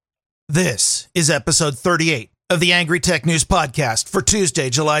This is episode 38 of the Angry Tech News Podcast for Tuesday,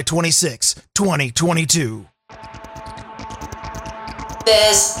 July 26, 2022.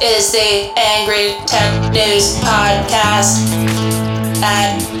 This is the Angry Tech News Podcast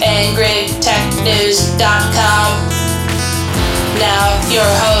at angrytechnews.com. Now your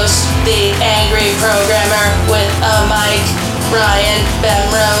host, the Angry Programmer with a mic, Ryan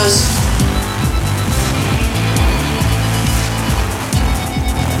Bemrose.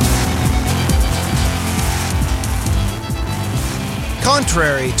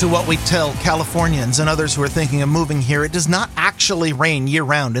 Contrary to what we tell Californians and others who are thinking of moving here, it does not actually rain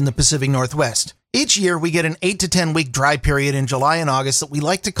year-round in the Pacific Northwest. Each year, we get an 8 to 10 week dry period in July and August that we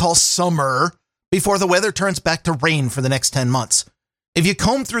like to call summer before the weather turns back to rain for the next 10 months. If you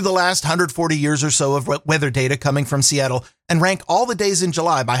comb through the last 140 years or so of weather data coming from Seattle and rank all the days in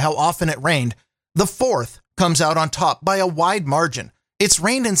July by how often it rained, the 4th comes out on top by a wide margin. It's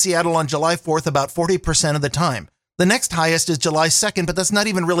rained in Seattle on July 4th about 40% of the time. The next highest is July 2nd, but that's not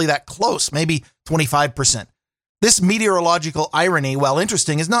even really that close, maybe 25%. This meteorological irony, while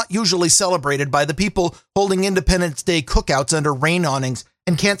interesting, is not usually celebrated by the people holding Independence Day cookouts under rain awnings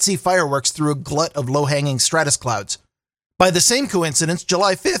and can't see fireworks through a glut of low-hanging stratus clouds. By the same coincidence,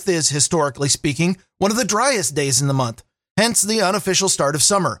 July 5th is, historically speaking, one of the driest days in the month, hence the unofficial start of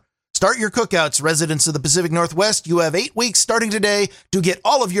summer. Start your cookouts, residents of the Pacific Northwest. You have 8 weeks starting today to get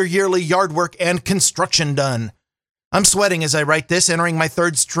all of your yearly yard work and construction done. I'm sweating as I write this, entering my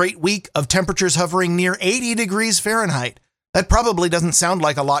third straight week of temperatures hovering near 80 degrees Fahrenheit. That probably doesn't sound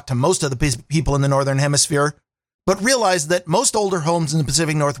like a lot to most of the people in the Northern Hemisphere, but realize that most older homes in the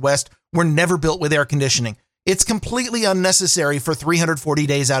Pacific Northwest were never built with air conditioning. It's completely unnecessary for 340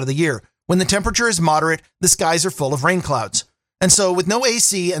 days out of the year. When the temperature is moderate, the skies are full of rain clouds. And so with no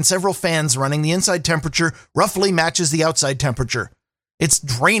AC and several fans running, the inside temperature roughly matches the outside temperature. It's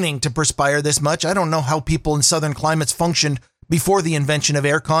draining to perspire this much. I don't know how people in southern climates functioned before the invention of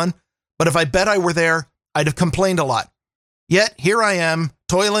aircon, but if I bet I were there, I'd have complained a lot. Yet here I am,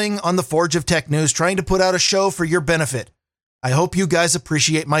 toiling on the forge of tech news, trying to put out a show for your benefit. I hope you guys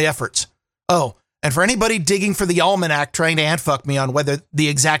appreciate my efforts. Oh, and for anybody digging for the almanac trying to ant-fuck me on the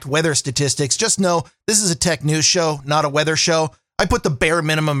exact weather statistics, just know this is a tech news show, not a weather show. I put the bare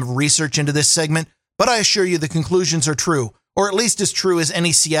minimum of research into this segment, but I assure you the conclusions are true, or at least as true as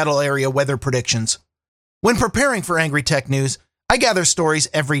any Seattle area weather predictions. When preparing for Angry Tech News, I gather stories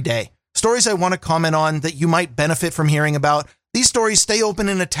every day. Stories I want to comment on that you might benefit from hearing about. These stories stay open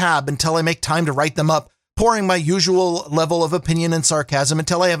in a tab until I make time to write them up, pouring my usual level of opinion and sarcasm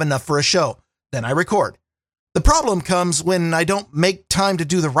until I have enough for a show. Then I record. The problem comes when I don't make time to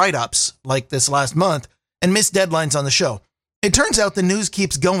do the write-ups, like this last month, and miss deadlines on the show. It turns out the news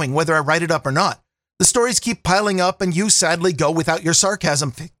keeps going whether I write it up or not. The stories keep piling up and you sadly go without your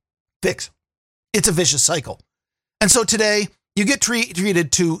sarcasm fix. It's a vicious cycle. And so today, you get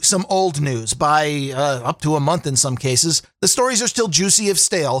treated to some old news by up to a month in some cases. The stories are still juicy if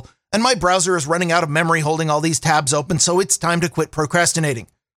stale, and my browser is running out of memory holding all these tabs open, so it's time to quit procrastinating.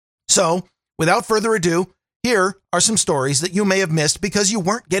 So, without further ado, here are some stories that you may have missed because you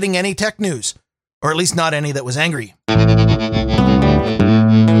weren't getting any tech news, or at least not any that was angry.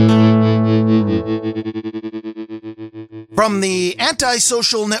 From the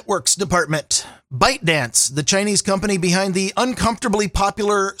Anti-Social Networks Department, ByteDance, the Chinese company behind the uncomfortably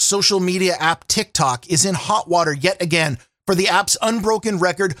popular social media app TikTok, is in hot water yet again for the app's unbroken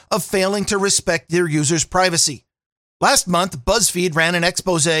record of failing to respect their users' privacy. Last month, BuzzFeed ran an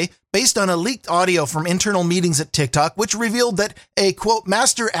expose based on a leaked audio from internal meetings at TikTok, which revealed that a, quote,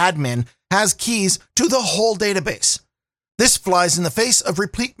 master admin has keys to the whole database. This flies in the face of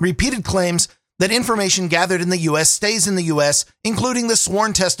repeated claims that information gathered in the U.S. stays in the U.S., including the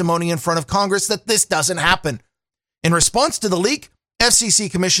sworn testimony in front of Congress that this doesn't happen. In response to the leak, FCC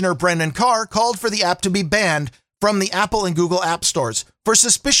Commissioner Brendan Carr called for the app to be banned from the Apple and Google app stores for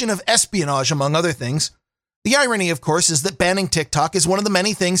suspicion of espionage, among other things. The irony, of course, is that banning TikTok is one of the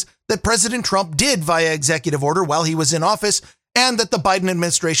many things that President Trump did via executive order while he was in office, and that the Biden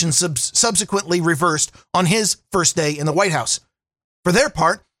administration subsequently reversed on his first day in the White House. For their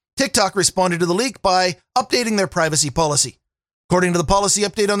part, TikTok responded to the leak by updating their privacy policy. According to the policy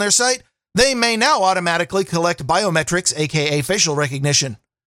update on their site, they may now automatically collect biometrics, aka facial recognition.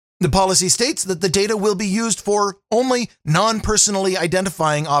 The policy states that the data will be used for only non-personally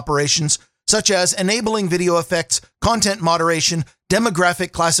identifying operations, such as enabling video effects, content moderation,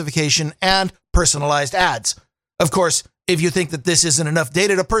 demographic classification, and personalized ads. Of course, if you think that this isn't enough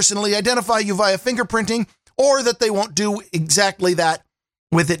data to personally identify you via fingerprinting, or that they won't do exactly that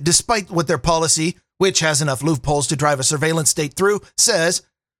with it despite what their policy, which has enough loopholes to drive a surveillance state through, says,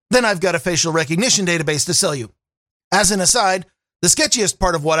 then I've got a facial recognition database to sell you. As an aside, the sketchiest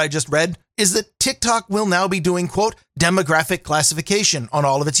part of what I just read is that TikTok will now be doing, quote, demographic classification on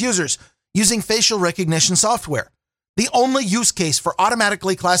all of its users using facial recognition software. The only use case for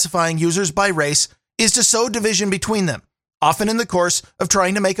automatically classifying users by race is to sow division between them, often in the course of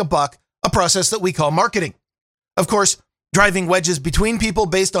trying to make a buck, a process that we call marketing. Of course, driving wedges between people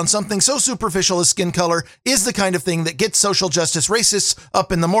based on something so superficial as skin color is the kind of thing that gets social justice racists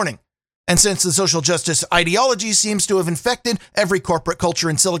up in the morning. And since the social justice ideology seems to have infected every corporate culture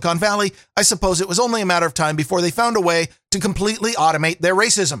in Silicon Valley, I suppose it was only a matter of time before they found a way to completely automate their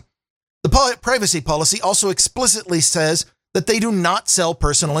racism. The privacy policy also explicitly says that they do not sell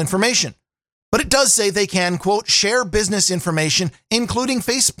personal information. But it does say they can, quote, share business information, including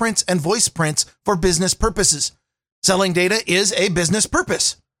face prints and voice prints for business purposes. Selling data is a business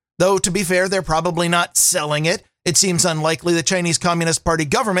purpose. Though, to be fair, they're probably not selling it. It seems unlikely the Chinese Communist Party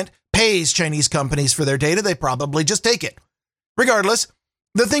government pays Chinese companies for their data. They probably just take it. Regardless,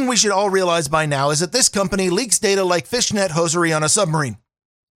 the thing we should all realize by now is that this company leaks data like fishnet hosiery on a submarine.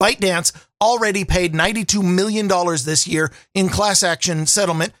 ByteDance already paid $92 million this year in class action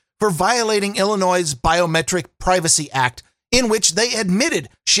settlement for violating Illinois' Biometric Privacy Act, in which they admitted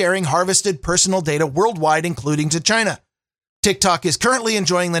sharing harvested personal data worldwide, including to China. TikTok is currently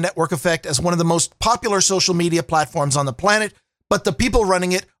enjoying the network effect as one of the most popular social media platforms on the planet, but the people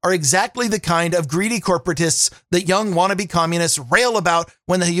running it are exactly the kind of greedy corporatists that young wannabe communists rail about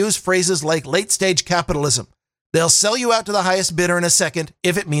when they use phrases like late-stage capitalism. They'll sell you out to the highest bidder in a second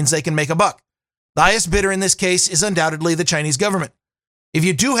if it means they can make a buck. The highest bidder in this case is undoubtedly the Chinese government. If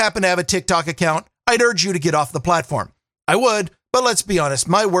you do happen to have a TikTok account, I'd urge you to get off the platform. I would, but let's be honest,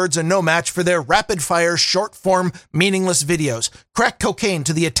 my words are no match for their rapid-fire, short-form, meaningless videos. Crack cocaine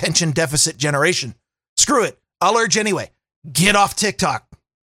to the attention deficit generation. Screw it. I'll urge anyway. Get off TikTok.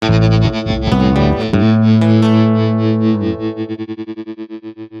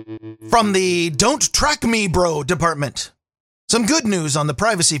 From the Don't Track Me Bro department. Some good news on the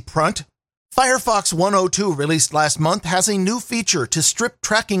privacy front. Firefox 102, released last month, has a new feature to strip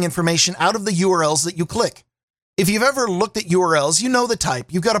tracking information out of the URLs that you click. If you've ever looked at URLs, you know the type.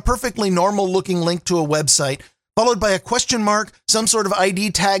 You've got a perfectly normal-looking link to a website, followed by a question mark, some sort of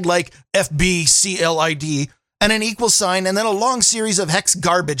ID tag like FBCLID, and an equal sign, and then a long series of hex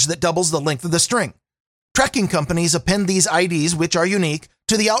garbage that doubles the length of the string. Tracking companies append these IDs, which are unique,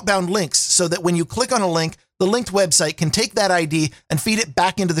 to the outbound links so that when you click on a link, the linked website can take that ID and feed it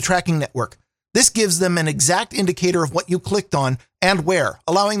back into the tracking network. This gives them an exact indicator of what you clicked on and where,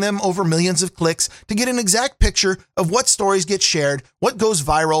 allowing them over millions of clicks to get an exact picture of what stories get shared, what goes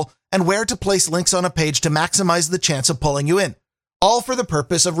viral, and where to place links on a page to maximize the chance of pulling you in. All for the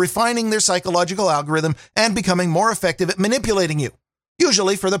purpose of refining their psychological algorithm and becoming more effective at manipulating you,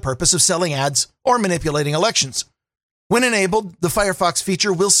 usually for the purpose of selling ads or manipulating elections. When enabled, the Firefox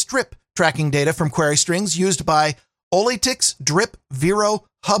feature will strip tracking data from query strings used by Olitix, Drip, Vero,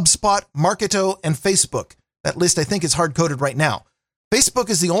 HubSpot, Marketo, and Facebook. That list I think is hard-coded right now. Facebook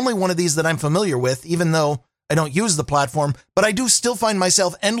is the only one of these that I'm familiar with, even though I don't use the platform, but I do still find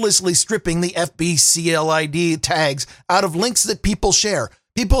myself endlessly stripping the FBCLID tags out of links that people share,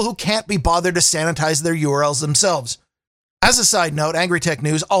 people who can't be bothered to sanitize their URLs themselves. As a side note, Angry Tech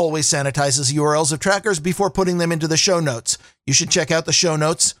News always sanitizes URLs of trackers before putting them into the show notes. You should check out the show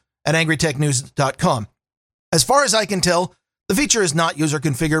notes at angrytechnews.com. As far as I can tell, the feature is not user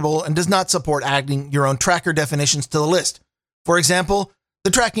configurable and does not support adding your own tracker definitions to the list. For example,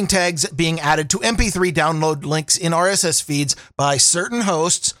 the tracking tags being added to MP3 download links in RSS feeds by certain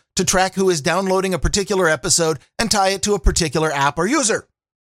hosts to track who is downloading a particular episode and tie it to a particular app or user.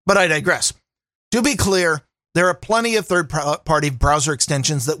 But I digress. To be clear, there are plenty of third-party browser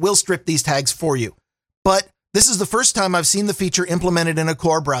extensions that will strip these tags for you. But this is the first time I've seen the feature implemented in a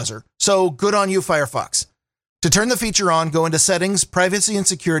core browser, so good on you, Firefox. To turn the feature on, go into Settings, Privacy and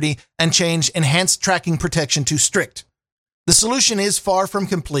Security, and change Enhanced Tracking Protection to Strict. The solution is far from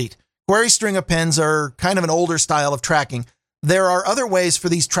complete. Query string appends are kind of an older style of tracking. There are other ways for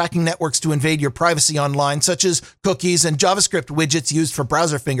these tracking networks to invade your privacy online, such as cookies and JavaScript widgets used for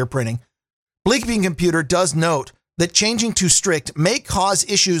browser fingerprinting. Bleeping Computer does note that changing to strict may cause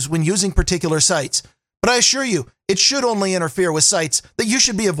issues when using particular sites, but I assure you, it should only interfere with sites that you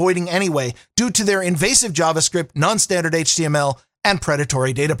should be avoiding anyway due to their invasive JavaScript, non-standard HTML, and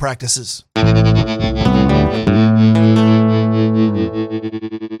predatory data practices.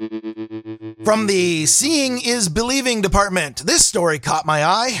 From the Seeing is Believing department, this story caught my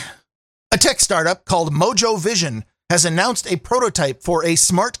eye. A tech startup called Mojo Vision has announced a prototype for a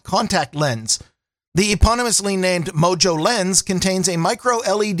smart contact lens. The eponymously named Mojo Lens contains a micro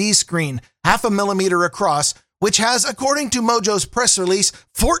LED screen, 0.5 millimeter across, which has, according to Mojo's press release,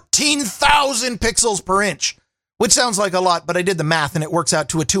 14,000 pixels per inch, which sounds like a lot, but I did the math and it works out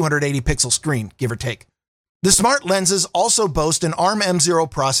to a 280 pixel screen, give or take. The smart lenses also boast an ARM M0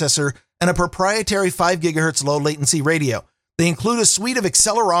 processor and a proprietary 5 GHz low latency radio. They include a suite of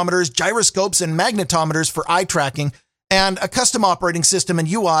accelerometers, gyroscopes, and magnetometers for eye tracking, and a custom operating system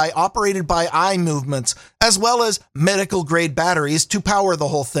and UI operated by eye movements, as well as medical-grade batteries to power the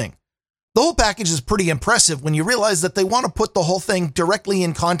whole thing. The whole package is pretty impressive when you realize that they want to put the whole thing directly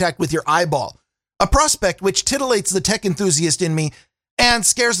in contact with your eyeball, a prospect which titillates the tech enthusiast in me and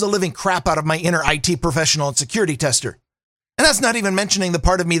scares the living crap out of my inner IT professional and security tester. And that's not even mentioning the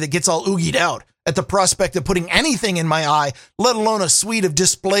part of me that gets all oogied out at the prospect of putting anything in my eye, let alone a suite of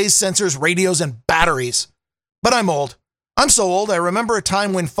displays, sensors, radios, and batteries. But I'm old. I'm so old I remember a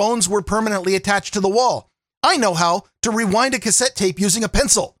time when phones were permanently attached to the wall. I know how to rewind a cassette tape using a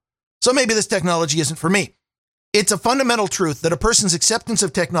pencil. So maybe this technology isn't for me. It's a fundamental truth that a person's acceptance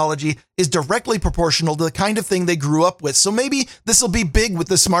of technology is directly proportional to the kind of thing they grew up with. So maybe this will be big with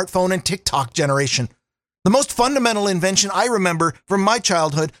the smartphone and TikTok generation. The most fundamental invention I remember from my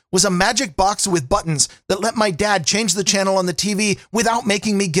childhood was a magic box with buttons that let my dad change the channel on the TV without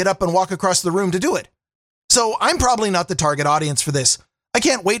making me get up and walk across the room to do it. So I'm probably not the target audience for this. I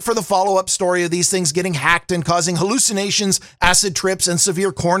can't wait for the follow-up story of these things getting hacked and causing hallucinations, acid trips, and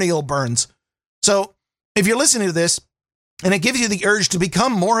severe corneal burns. So if you're listening to this and it gives you the urge to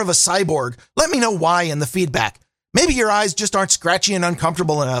become more of a cyborg, let me know why in the feedback. Maybe your eyes just aren't scratchy and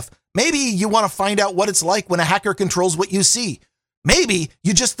uncomfortable enough. Maybe you want to find out what it's like when a hacker controls what you see. Maybe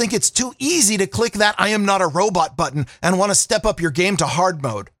you just think it's too easy to click that I am not a robot button and want to step up your game to hard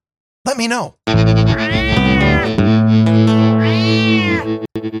mode. Let me know.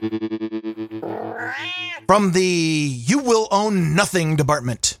 From the You Will Own Nothing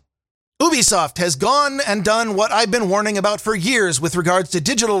department. Ubisoft has gone and done what I've been warning about for years with regards to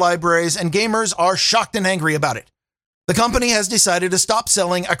digital libraries, and gamers are shocked and angry about it. The company has decided to stop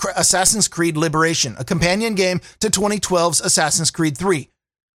selling Assassin's Creed Liberation, a companion game to 2012's Assassin's Creed 3.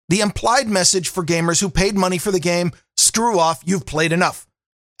 The implied message for gamers who paid money for the game, screw off, you've played enough.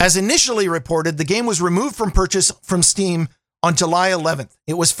 As initially reported, the game was removed from purchase from Steam on July 11th.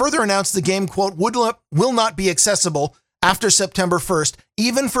 It was further announced the game, quote, will not be accessible after September 1st,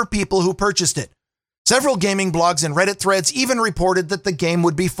 even for people who purchased it. Several gaming blogs and Reddit threads even reported that the game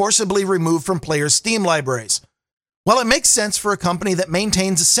would be forcibly removed from players' Steam libraries. While it makes sense for a company that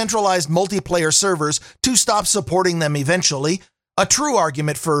maintains centralized multiplayer servers to stop supporting them eventually, a true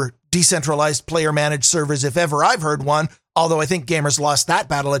argument for decentralized player-managed servers if ever I've heard one, although I think gamers lost that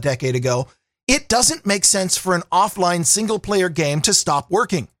battle a decade ago, it doesn't make sense for an offline single-player game to stop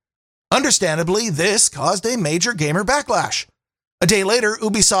working. Understandably, this caused a major gamer backlash. A day later,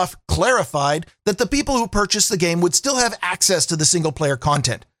 Ubisoft clarified that the people who purchased the game would still have access to the single-player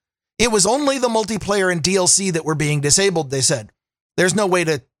content. It was only the multiplayer and DLC that were being disabled, they said. There's no way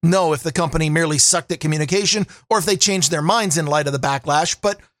to know if the company merely sucked at communication or if they changed their minds in light of the backlash,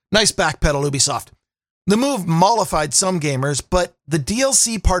 but nice backpedal, Ubisoft. The move mollified some gamers, but the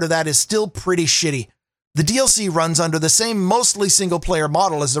DLC part of that is still pretty shitty. The DLC runs under the same mostly single-player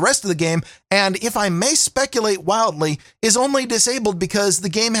model as the rest of the game, and if I may speculate wildly, is only disabled because the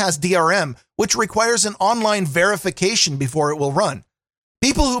game has DRM, which requires an online verification before it will run.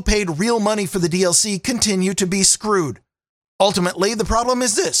 People who paid real money for the DLC continue to be screwed. Ultimately, the problem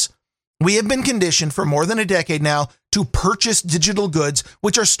is this. We have been conditioned for more than a decade now to purchase digital goods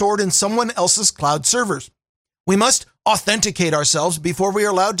which are stored in someone else's cloud servers. We must authenticate ourselves before we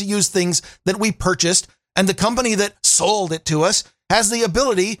are allowed to use things that we purchased, and the company that sold it to us has the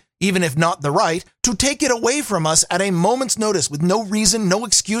ability, even if not the right, to take it away from us at a moment's notice with no reason, no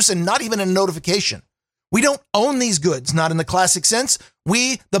excuse, and not even a notification. We don't own these goods, not in the classic sense.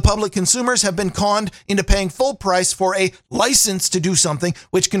 We, the public consumers, have been conned into paying full price for a license to do something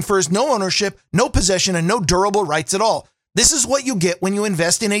which confers no ownership, no possession, and no durable rights at all. This is what you get when you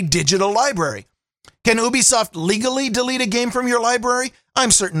invest in a digital library. Can Ubisoft legally delete a game from your library?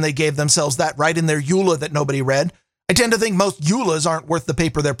 I'm certain they gave themselves that right in their EULA that nobody read. I tend to think most EULAs aren't worth the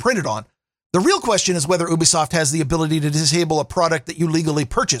paper they're printed on. The real question is whether Ubisoft has the ability to disable a product that you legally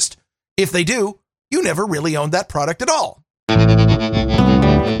purchased. If they do, you never really owned that product at all.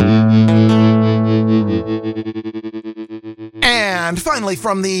 And finally,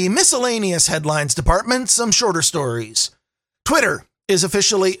 from the miscellaneous headlines department, some shorter stories. Twitter is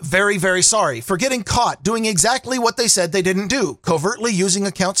officially very, very sorry for getting caught doing exactly what they said they didn't do, covertly using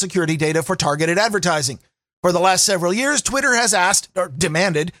account security data for targeted advertising. For the last several years, Twitter has asked or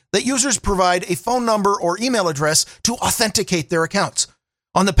demanded that users provide a phone number or email address to authenticate their accounts.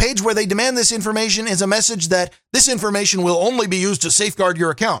 On the page where they demand this information is a message that this information will only be used to safeguard your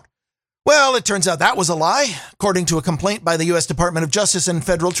account. Well, it turns out that was a lie. According to a complaint by the U.S. Department of Justice and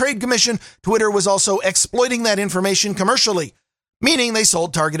Federal Trade Commission, Twitter was also exploiting that information commercially, meaning they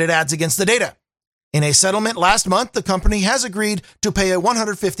sold targeted ads against the data. In a settlement last month, the company has agreed to pay a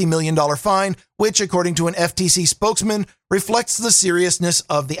 $150 million fine, which, according to an FTC spokesman, reflects the seriousness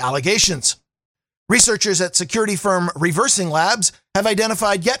of the allegations. Researchers at security firm Reversing Labs have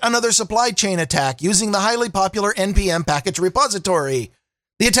identified yet another supply chain attack using the highly popular NPM package repository.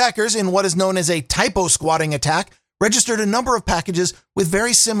 The attackers, in what is known as a typo squatting attack, registered a number of packages with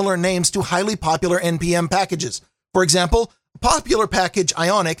very similar names to highly popular NPM packages. For example, a popular package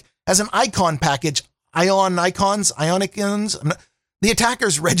Ionic has an icon package, Ionicons. The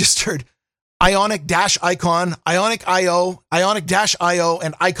attackers registered Ionic-icon, Ionic-io, Ionic-io,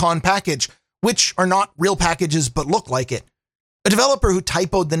 and icon package, which are not real packages but look like it. A developer who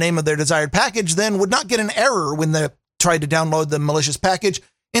typoed the name of their desired package then would not get an error when they tried to download the malicious package.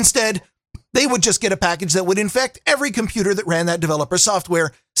 Instead, they would just get a package that would infect every computer that ran that developer's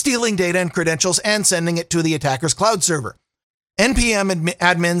software, stealing data and credentials and sending it to the attacker's cloud server. NPM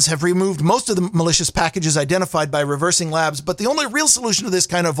admins have removed most of the malicious packages identified by Reversing Labs, but the only real solution to this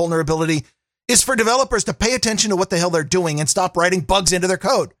kind of vulnerability is for developers to pay attention to what the hell they're doing and stop writing bugs into their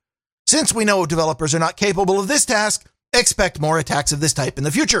code. Since we know developers are not capable of this task, expect more attacks of this type in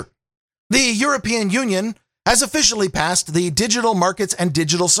the future. The European Union has officially passed the Digital Markets and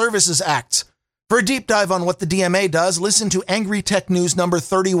Digital Services Acts. For a deep dive on what the DMA does, listen to Angry Tech News number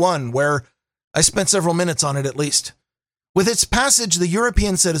 31, where I spent several minutes on it at least. With its passage, the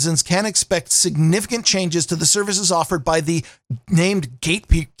European citizens can expect significant changes to the services offered by the named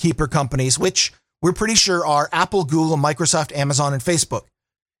gatekeeper companies, which we're pretty sure are Apple, Google, Microsoft, Amazon, and Facebook.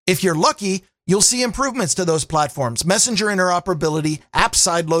 If you're lucky, you'll see improvements to those platforms, messenger interoperability, app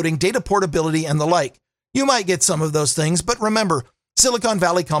sideloading, data portability, and the like. You might get some of those things, but remember, Silicon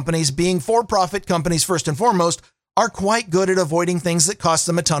Valley companies, being for-profit companies first and foremost, are quite good at avoiding things that cost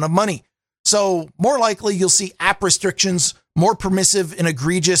them a ton of money. So more likely you'll see app restrictions, more permissive and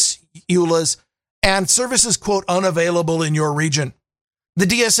egregious EULAs, and services, quote, unavailable in your region. The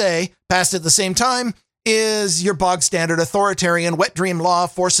DSA, passed at the same time, is your bog standard authoritarian wet dream law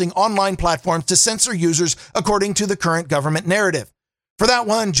forcing online platforms to censor users according to the current government narrative. For that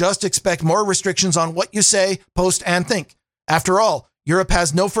one, just expect more restrictions on what you say, post, and think. After all, Europe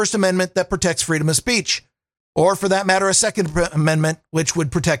has no First Amendment that protects freedom of speech. Or for that matter, a Second Amendment, which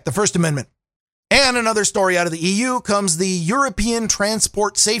would protect the First Amendment. And another story out of the EU comes the European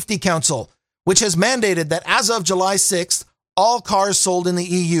Transport Safety Council, which has mandated that as of July 6th, all cars sold in the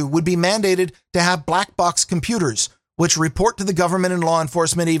EU would be mandated to have black box computers, which report to the government and law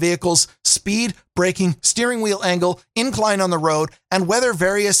enforcement a vehicle's speed, braking, steering wheel angle, incline on the road, and whether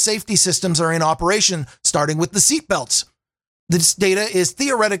various safety systems are in operation, starting with the seatbelts. This data is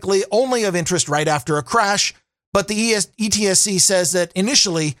theoretically only of interest right after a crash, but the ETSC says that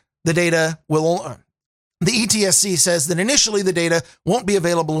initially the data won't be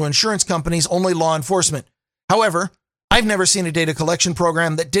available to insurance companies, only law enforcement. However, I've never seen a data collection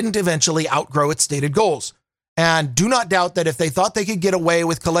program that didn't eventually outgrow its stated goals. And do not doubt that if they thought they could get away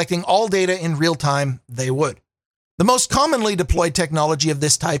with collecting all data in real time, they would. The most commonly deployed technology of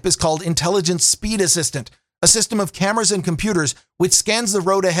this type is called Intelligent Speed Assistant, a system of cameras and computers which scans the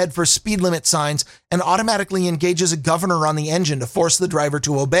road ahead for speed limit signs and automatically engages a governor on the engine to force the driver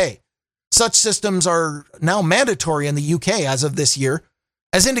to obey. Such systems are now mandatory in the UK as of this year.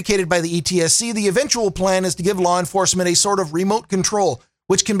 As indicated by the ETSC, the eventual plan is to give law enforcement a sort of remote control,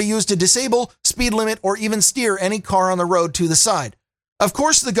 which can be used to disable, speed limit, or even steer any car on the road to the side. Of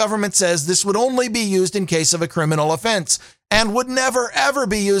course, the government says this would only be used in case of a criminal offense and would never, ever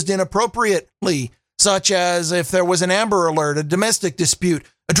be used inappropriately, such as if there was an Amber Alert, a domestic dispute,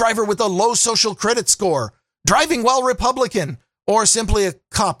 a driver with a low social credit score, driving while Republican, or simply a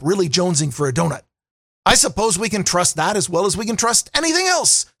cop really jonesing for a donut. I suppose we can trust that as well as we can trust anything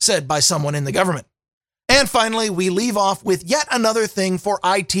else said by someone in the government. And finally, we leave off with yet another thing for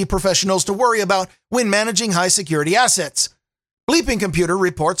IT professionals to worry about when managing high-security assets. Bleeping Computer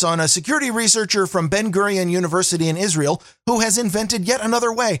reports on a security researcher from Ben Gurion University in Israel who has invented yet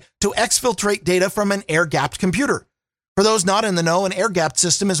another way to exfiltrate data from an air-gapped computer. For those not in the know, an air-gapped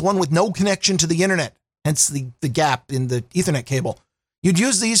system is one with no connection to the internet, hence the gap in the Ethernet cable. You'd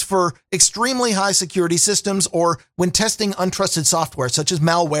use these for extremely high security systems or when testing untrusted software such as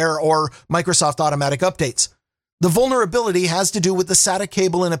malware or Microsoft automatic updates. The vulnerability has to do with the SATA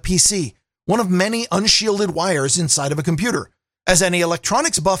cable in a PC, one of many unshielded wires inside of a computer. As any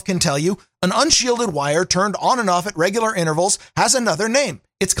electronics buff can tell you, an unshielded wire turned on and off at regular intervals has another name.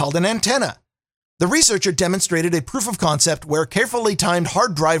 It's called an antenna. The researcher demonstrated a proof of concept where carefully timed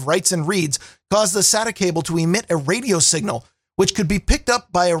hard drive writes and reads caused the SATA cable to emit a radio signal, which could be picked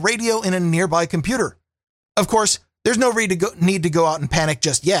up by a radio in a nearby computer. Of course, there's no need to go out and panic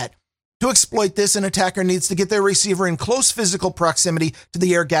just yet. To exploit this, an attacker needs to get their receiver in close physical proximity to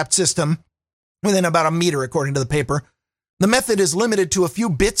the air-gapped system, within about a meter, according to the paper. The method is limited to a few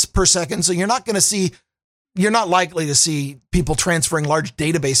bits per second, so you're not likely to see people transferring large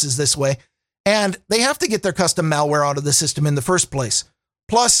databases this way. And they have to get their custom malware onto the system in the first place.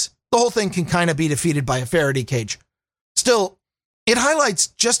 Plus, the whole thing can kind of be defeated by a Faraday cage. Still, it highlights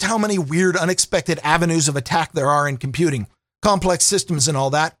just how many weird, unexpected avenues of attack there are in computing, complex systems and all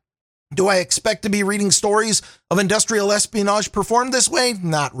that. Do I expect to be reading stories of industrial espionage performed this way?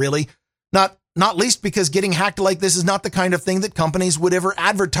 Not really. Not least because getting hacked like this is not the kind of thing that companies would ever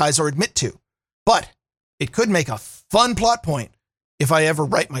advertise or admit to. But it could make a fun plot point if I ever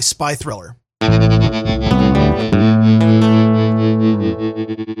write my spy thriller.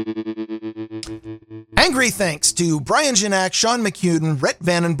 Angry thanks to Brian Janak, Sean McHugden, Rhett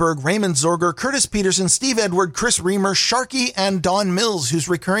Vandenberg, Raymond Zorger, Curtis Peterson, Steve Edward, Chris Reamer, Sharky, and Don Mills, whose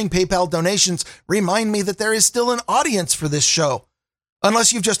recurring PayPal donations remind me that there is still an audience for this show.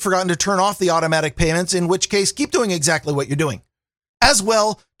 Unless you've just forgotten to turn off the automatic payments, in which case keep doing exactly what you're doing. As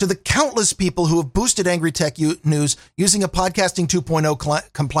well to the countless people who have boosted Angry Tech News using a Podcasting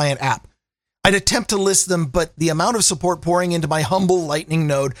 2.0 compliant app. I'd attempt to list them, but the amount of support pouring into my humble Lightning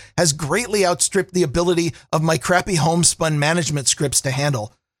node has greatly outstripped the ability of my crappy homespun management scripts to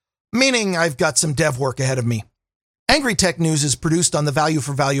handle, meaning I've got some dev work ahead of me. Angry Tech News is produced on the value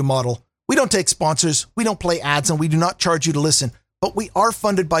for value model. We don't take sponsors, we don't play ads, and we do not charge you to listen, but we are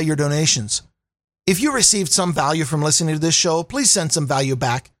funded by your donations. If you received some value from listening to this show, please send some value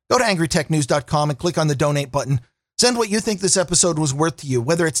back. Go to angrytechnews.com and click on the donate button. Send what you think this episode was worth to you,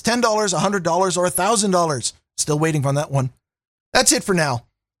 whether it's $10, $100, or $1,000. Still waiting on that one. That's it for now.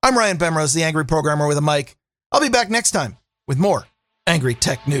 I'm Ryan Bemrose, the Angry Programmer with a mic. I'll be back next time with more Angry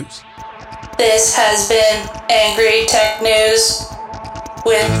Tech News. This has been Angry Tech News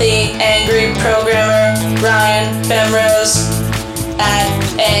with the Angry Programmer, Ryan Bemrose, at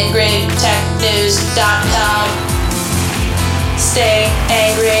angrytechnews.com. Stay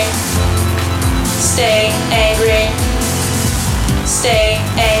angry. Stay angry. Stay